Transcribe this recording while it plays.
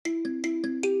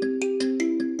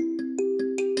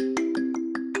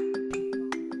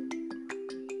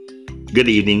Good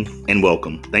evening and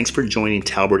welcome. Thanks for joining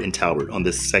Talbert and Talbert on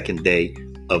this second day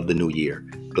of the new year.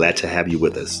 Glad to have you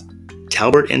with us.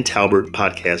 Talbert and Talbert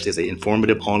podcast is an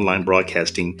informative online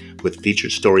broadcasting with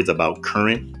featured stories about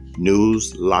current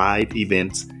news, live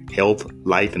events, health,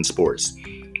 life, and sports.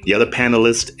 The other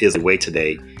panelist is away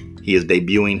today. He is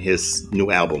debuting his new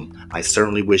album. I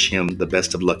certainly wish him the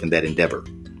best of luck in that endeavor.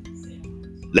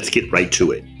 Let's get right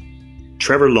to it.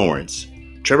 Trevor Lawrence.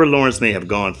 Trevor Lawrence may have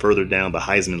gone further down the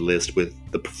Heisman list with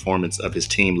the performance of his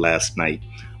team last night.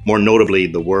 More notably,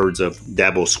 the words of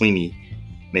Dabo Swinney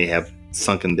may have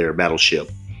sunken their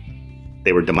battleship.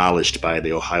 They were demolished by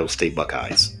the Ohio State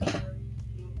Buckeyes.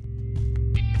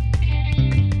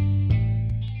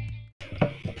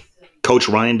 Coach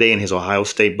Ryan Day and his Ohio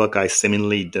State Buckeyes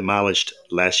seemingly demolished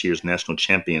last year's national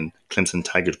champion Clemson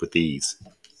Tigers with ease.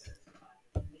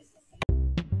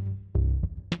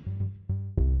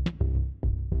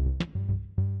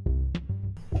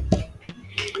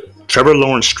 Trevor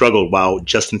Lawrence struggled while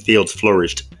Justin Fields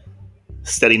flourished,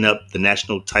 setting up the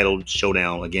national title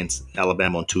showdown against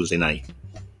Alabama on Tuesday night.